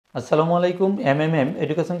আসসালামু আলাইকুম। এমএমএম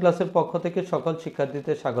এডুকেশন ক্লাসের পক্ষ থেকে সকল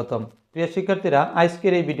শিক্ষার্থীদের স্বাগতম। প্রিয় শিক্ষার্থীরা,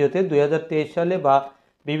 আজকের এই ভিডিওতে 2023 সালে বা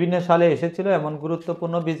বিভিন্ন সালে এসেছিল এমন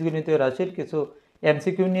গুরুত্বপূর্ণ বীজগণিতীয় রাশির কিছু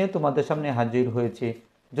এমসিকিউ নিয়ে তোমাদের সামনে হাজির হয়েছি।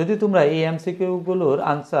 যদি তোমরা এই এমসিকিউগুলোর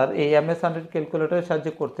আনসার এই MS100 ক্যালকুলেটরের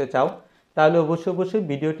সাহায্যে করতে চাও তাহলে অবশ্যই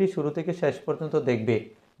ভিডিওটি শুরু থেকে শেষ পর্যন্ত দেখবে।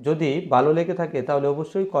 যদি ভালো লেগে থাকে তাহলে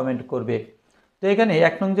অবশ্যই কমেন্ট করবে। তো এখানে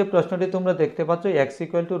 1 নং যে প্রশ্নটি তোমরা দেখতে পাচ্ছ, x =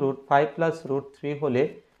 √5 + √3 হলে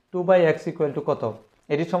 2/x = কত।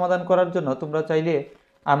 এটি সমাধান করার জন্য তোমরা চাইলে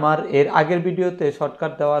আমার এর আগের ভিডিওতে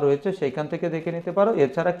শর্টকাট দেওয়া রয়েছে, সেইখান থেকে দেখে নিতে পারো।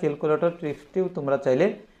 এছাড়া ক্যালকুলেটর ট্রিক্সটিও তোমরা চাইলে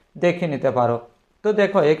দেখে নিতে পারো। তো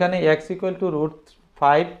দেখো এখানে x =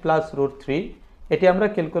 √5 + √3, এটি আমরা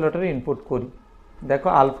ক্যালকুলেটরে ইনপুট করি। দেখো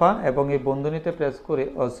আলফা এবং এই বন্ধনীতে প্রেস করে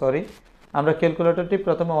আমরা ক্যালকুলেটরটি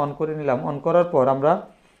প্রথমে অন করে নিলাম। অন করার পর আমরা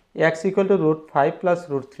x = √5 +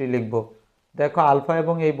 √3 লিখব। দেখো আলফা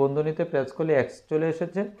এবং এই বন্ধনীতে প্রেস করলে x চলে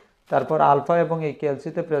এসেছে, তারপর আলফা এবং এই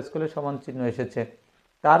ক্যালসিতে প্রেস করলে সমান চিহ্ন এসেছে,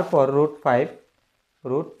 তারপর √5 +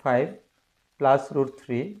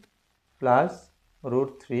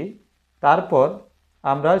 √3 তারপর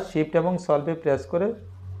আমরা শিফট এবং সলভে প্রেস করে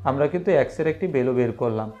আমরা কিন্তু x-এর একটি ভ্যালু বের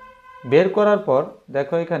করলাম। বের করার পর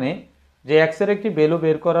দেখো এখানে যে x-এর একটি ভ্যালু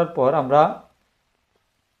বের করার পর আমরা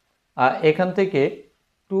এখান থেকে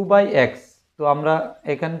 2/x, তো আমরা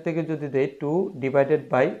এখান থেকে যদি দেই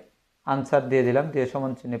 2/, আনসার দিয়ে দিলাম, দিয়ে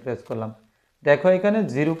সমান চিহ্নে প্রেস করলাম। দেখো এখানে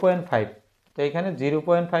 0.5, তো এখানে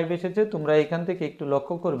 0.5 এসেছে। তোমরা এখান থেকে একটু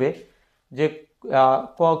লক্ষ্য করবে যে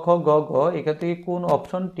ক খ গ ঘ এখান থেকে কোন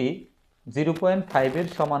অপশনটি 0.5-এর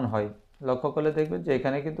সমান হয়। লক্ষ্য করলে দেখবে যে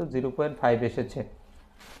এখানে কিন্তু 0.5 এসেছে।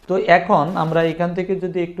 তো এখন আমরা এখান থেকে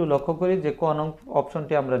যদি একটু লক্ষ্য করি যে ক নং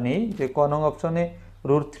অপশনটি আমরা নিই, যে ক নং অপশনে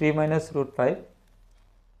 √3 - √5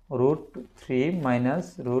 √3 -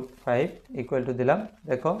 √5 দিলাম।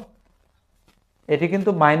 দেখো এটি কিন্তু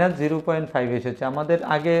 -0.5 এসেছে। আমাদের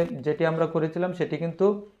আগে যেটি আমরা করেছিলাম সেটি কিন্তু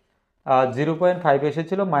 0.5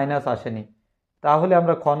 এসেছিল, মাইনাস আসেনি। তাহলে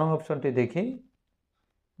আমরা খ নং অপশনটি দেখি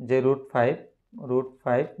যে √5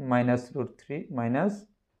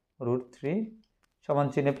 -√3 সমান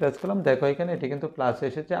চিহ্নে প্রেস করলাম। দেখো এখানে এটি কিন্তু প্লাস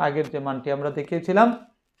এসেছে। আগের যে মানটি আমরা দেখিয়েছিলাম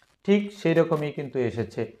ঠিক সেই রকমই কিন্তু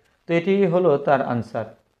এসেছে। তো এটি হলো তার আনসার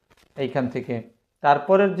এইখান থেকে।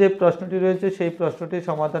 তারপরের যে প্রশ্নটি রয়েছে সেই প্রশ্নটি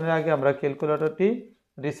সমাধানের আগে আমরা ক্যালকুলেটরটি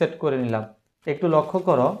রিসেট করে নিলাম। একটু লক্ষ্য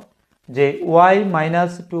করো যে y -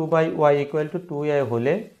 2/y = 2a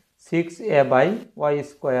হলে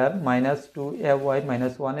 6a/y² - 2ay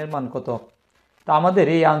 - 1 এর মান কত। তো আমাদের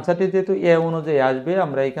এই আনসারটি যেহেতু এ অনুযায়ী আসবে,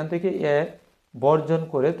 আমরা এখান থেকে এ বর্জন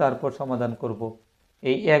করে তারপর সমাধান করব।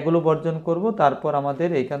 এই এগুলো বর্জন করব, তারপর আমাদের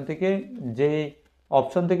এইখান থেকে যে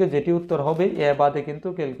অপশন থেকে যেটি উত্তর হবে এ বাদে কিন্তু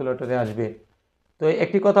ক্যালকুলেটরে আসবে। তো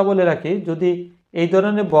একটি কথা বলে রাখি, যদি এই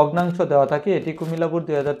ধরনের ভগ্নাংশ দেওয়া থাকে, এটি কুমিল্লা বোর্ড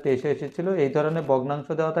 2023-এ এসেছিল, এই ধরনের ভগ্নাংশ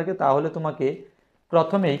দেওয়া থাকে তাহলে তোমাকে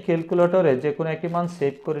প্রথমেই ক্যালকুলেটরে যে কোনো একটি মান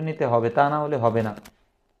সেভ করে নিতে হবে, তা না হলে হবে না।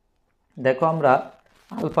 দেখো আমরা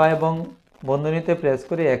আলফা এবং বন্ধনীতে প্রেস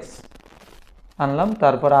করে x আনলাম,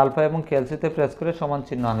 তারপর আলফা এবং ক্যালসিতে প্রেস করে সমান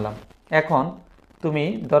চিহ্ন আনলাম। এখন তুমি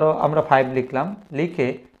ধরো আমরা 5 লিখলাম, লিখে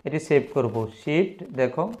এটি সেভ করব। শিফট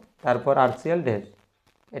দেখো তারপর RCL ড্যাশ,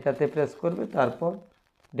 এটাতে প্রেস করবে, তারপর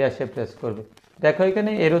ড্যাশে প্রেস করবে। দেখো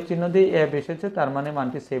এখানে এরো চিহ্ন দিয়ে অ্যাব এসেছে, তার মানে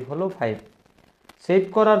মানটি সেভ হলো 5। সেভ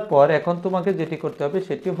করার পর এখন তোমাকে যেটি করতে হবে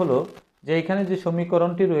সেটি হলো যে এখানে যে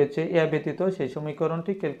সমীকরণটি রয়েছে এ ব্যতীত সেই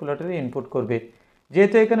সমীকরণটি ক্যালকুলেটরে ইনপুট করবে।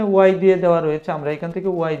 যেহেতু এখানে y দিয়ে দেওয়া রয়েছে, আমরা এখান থেকে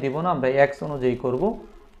y দিব না, আমরা x অনুযায়ী করব।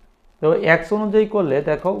 তো x অনুযায়ী করলে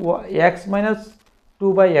দেখো x -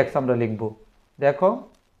 2/x আমরা লিখব। দেখো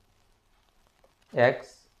x -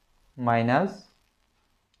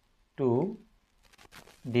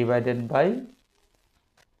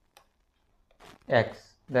 2/x,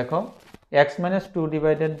 দেখো x -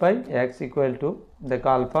 2/x = দেখো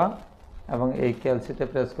আলফা এবং এই ক্যালসিতে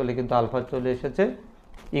প্রেস করলে কিন্তু আলফা চলে এসেছে,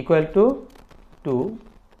 = 2।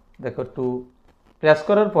 দেখো 2 প্রেস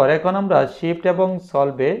করার পর এখন আমরা শিফট এবং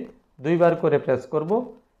সলভে দুইবার করে প্রেস করব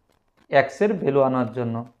x-এর ভ্যালু আনার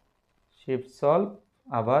জন্য। শিফট সলভ,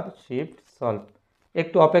 আবার শিফট সলভ,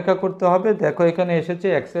 একটু অপেক্ষা করতে হবে। দেখো এখানে এসেছে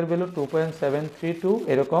x-এর ভ্যালু 2.732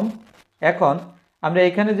 এরকম। এখন আমরা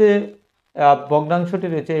এখানে যে ভগ্নাংশটি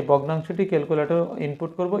রয়েছে এই ভগ্নাংশটি ক্যালকুলেটর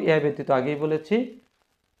ইনপুট করব, এ ব্যতীত আগেই বলেছি।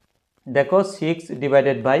 দেখো 6/,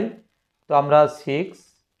 তো আমরা 6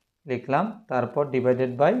 লিখলাম, তারপর /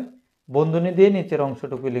 বন্ধনী দিয়ে নিচের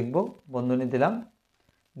অংশটুকু লিখব, বন্ধনী দিলাম,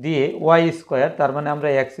 দিয়ে y², তার মানে আমরা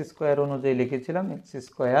x² অনুযায়ী লিখেছিলাম x²,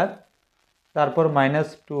 তারপর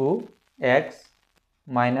 -2x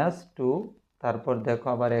 -2, তারপর দেখো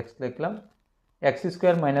আবার x লিখলাম, x²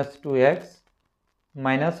 - 2x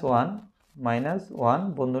 -1 -1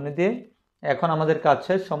 বন্ধনী দিয়ে এখন আমাদের কাজ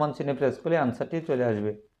শেষ, সমান চিহ্নে প্রেস করলে আনসারটি চলে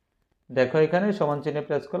আসবে। দেখো এখানে সমান চিহ্নে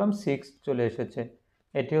প্রেস করলাম, 6 চলে এসেছে।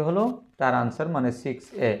 এটি হলো তার আনসার, মানে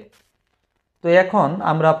 6A। তো এখন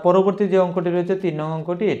আমরা পরবর্তী যে অঙ্কটি রয়েছে 3 নং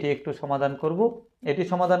অঙ্কটি, এটি একটু সমাধান করব। এটি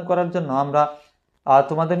সমাধান করার জন্য আমরা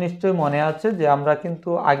তোমাদের নিশ্চয়ই মনে আছে যে আমরা কিন্তু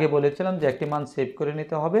আগে বলেছিলাম যে একটি মান সেভ করে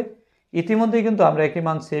নিতে হবে। ইতিমধ্যে কিন্তু আমরা একটি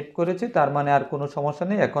মান সেভ করেছি, তার মানে আর কোনো সমস্যা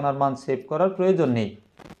নেই, এখন আর মান সেভ করার প্রয়োজন নেই।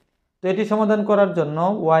 তো এটি সমাধান করার জন্য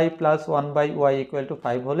y + 1/y =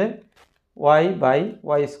 5 হলে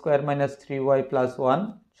y/y² - 3y + 1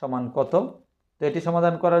 সমান কত? তো এটি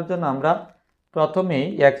সমাধান করার জন্য আমরা প্রথমেই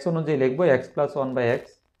x অনুযায়ী লিখব x + 1/x।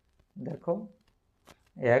 দেখো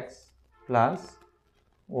x +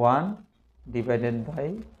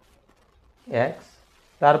 1/x,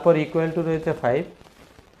 তারপর ইকুয়াল টু রয়েছে 5,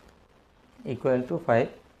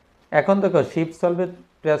 এখন দেখো শিফট সলভে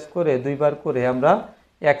প্রেস করে দুইবার করে আমরা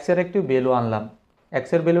x এর একটি ভ্যালু আনলাম। x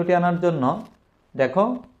এর ভ্যালুটি আনার জন্য দেখো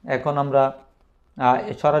এখন আমরা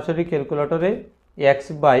সরাসরি ক্যালকুলেটরে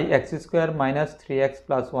x/x² - 3x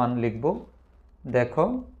 + 1 লিখব। দেখো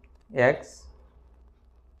x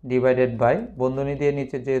বন্ধনী দিয়ে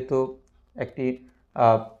নিচে যেহেতু একটি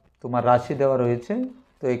তোমার রাশি দেওয়া রয়েছে,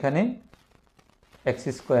 তো এখানে x² -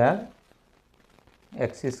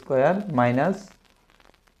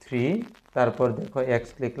 3, তারপর দেখো x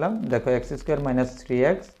লিখলাম। দেখো x² -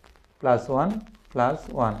 3x + 1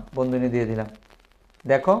 + 1 বন্ধনী দিয়ে দিলাম।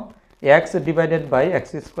 দেখো x/x² -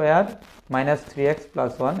 3x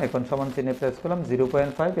 + 1 এখন সমান চিহ্নে প্রেস করলাম,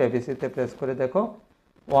 0.5 এবিসিতে প্রেস করে দেখো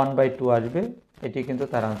 1/2 আসবে। এটি কিন্তু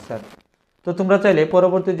তার আনসার। তো তোমরা চাইলে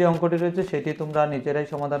পরবর্তী যে অঙ্কটি রয়েছে সেটি তোমরা নিজেরাই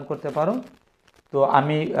সমাধান করতে পারো। তো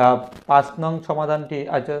আমি 5 নং সমাধানটি,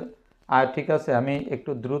 আচ্ছা ঠিক আছে, আমি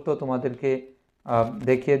একটু দ্রুত তোমাদেরকে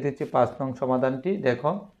দেখিয়ে দিচ্ছি 5 নং সমাধানটি।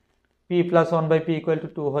 দেখো p + 1/p =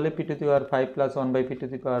 2 হলে p⁵ +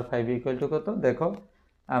 1/p⁵ কত? দেখো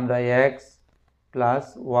আমরা x +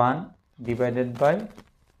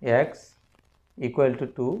 1/x =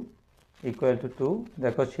 2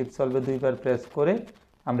 দেখো শিফট সলভে দুইবার প্রেস করে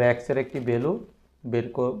আমরা x এর একটি ভ্যালু বের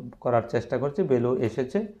করার চেষ্টা করছি। ভ্যালু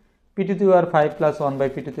এসেছে p⁵ +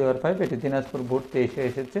 1/p⁵, এটি দিনাজপুর বোর্ড 23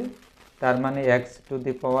 এসেছে, তার মানে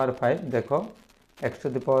x⁵। দেখো x⁵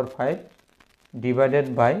 divided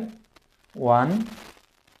by 1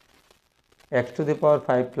 x⁵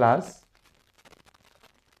 plus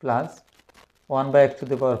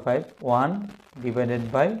 1/x⁵, 1 divided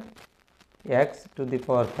by x⁵।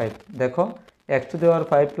 দেখো x⁵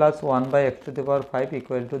 প্লাস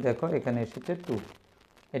 1/x⁵ দেখো এখানে এসেছে 2।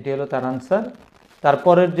 এটি হলো তার আনসার।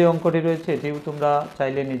 তারপরের যে অঙ্কটি রয়েছে এটিও তোমরা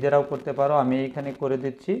চাইলে নিজেরাও করতে পারো, আমি এখানে করে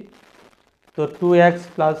দিচ্ছি। তো 2x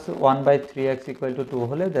 + 1/3x = 2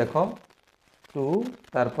 হলে দেখো 2,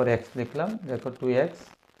 তারপর x লিখলাম। দেখো 2x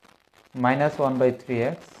 -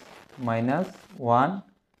 1/3x - 1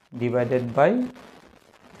 divided by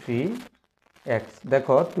 3x।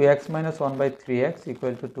 দেখো 2x - 1/3x =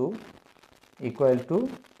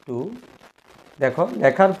 2। দেখো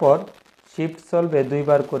লেখার পর শিফট সলভে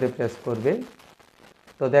দুইবার করে প্রেস করবে।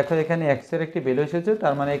 তো দেখো এখানে x এর একটি ভ্যালু এসেছে,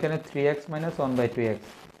 তার মানে এখানে 3x - 1/2x,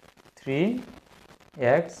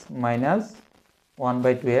 3x -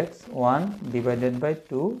 1/2x, 1 divided by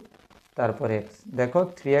 2 তারপর x। দেখো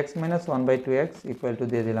 3x - 1/2x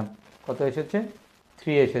 = দিয়ে দিলাম, কত এসেছে?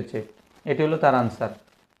 3 এসেছে। এটি হলো তার আনসার।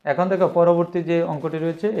 এখন দেখো পরবর্তী যে অঙ্কটি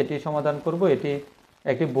রয়েছে এটি সমাধান করব। এটি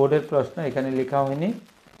একটি বোর্ডের প্রশ্ন, এখানে লেখা হয়নি।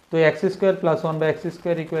 তো x² + 1/x²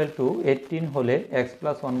 = 18 হলে x +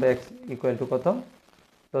 1/x = কত?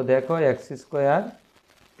 তো দেখো x²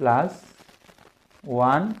 +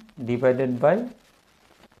 1 ডিভাইডেড বাই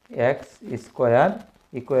x²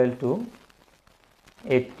 =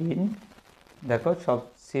 18। দেখো সব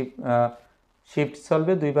শিফট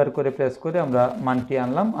সলভে দুইবার করে প্রেস করে আমরা মানটি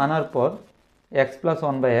আনলাম। আনার পর x +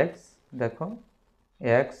 1/x, দেখো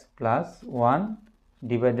x + 1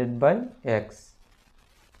 ডিভাইডেড বাই x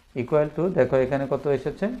 = দেখো এখানে কত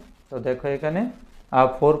এসেছে? তো দেখো এখানে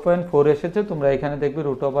 4.4 এসেছে। তোমরা এখানে দেখবে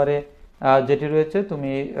রুট ওভারে যেটি রয়েছে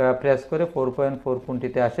তুমি প্রেস করে 4.4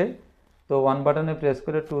 কোনটিতে আসে, তো 1 বাটনে প্রেস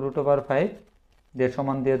করে 2√5 দিয়ে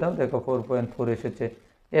সমান দিয়ে দাও। দেখো 4.4 এসেছে।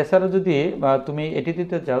 এছাড়া যদি তুমি এটি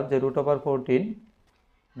দিতে চাও যে √14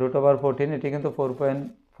 এটি কিন্তু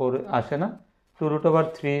 4.4 আসে না,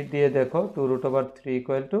 2√3 দিয়ে দেখো 2√3 =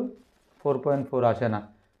 4.4 আসে না।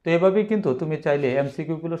 তো এভাবেই কিন্তু তুমি চাইলে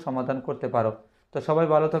এমসিকিউগুলো সমাধান করতে পারো। তো সবাই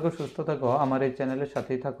ভালো থাকো, সুস্থ থাকো, আমার এই চ্যানেলের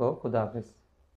সাথেই থাকো। খুদা হাফেজ।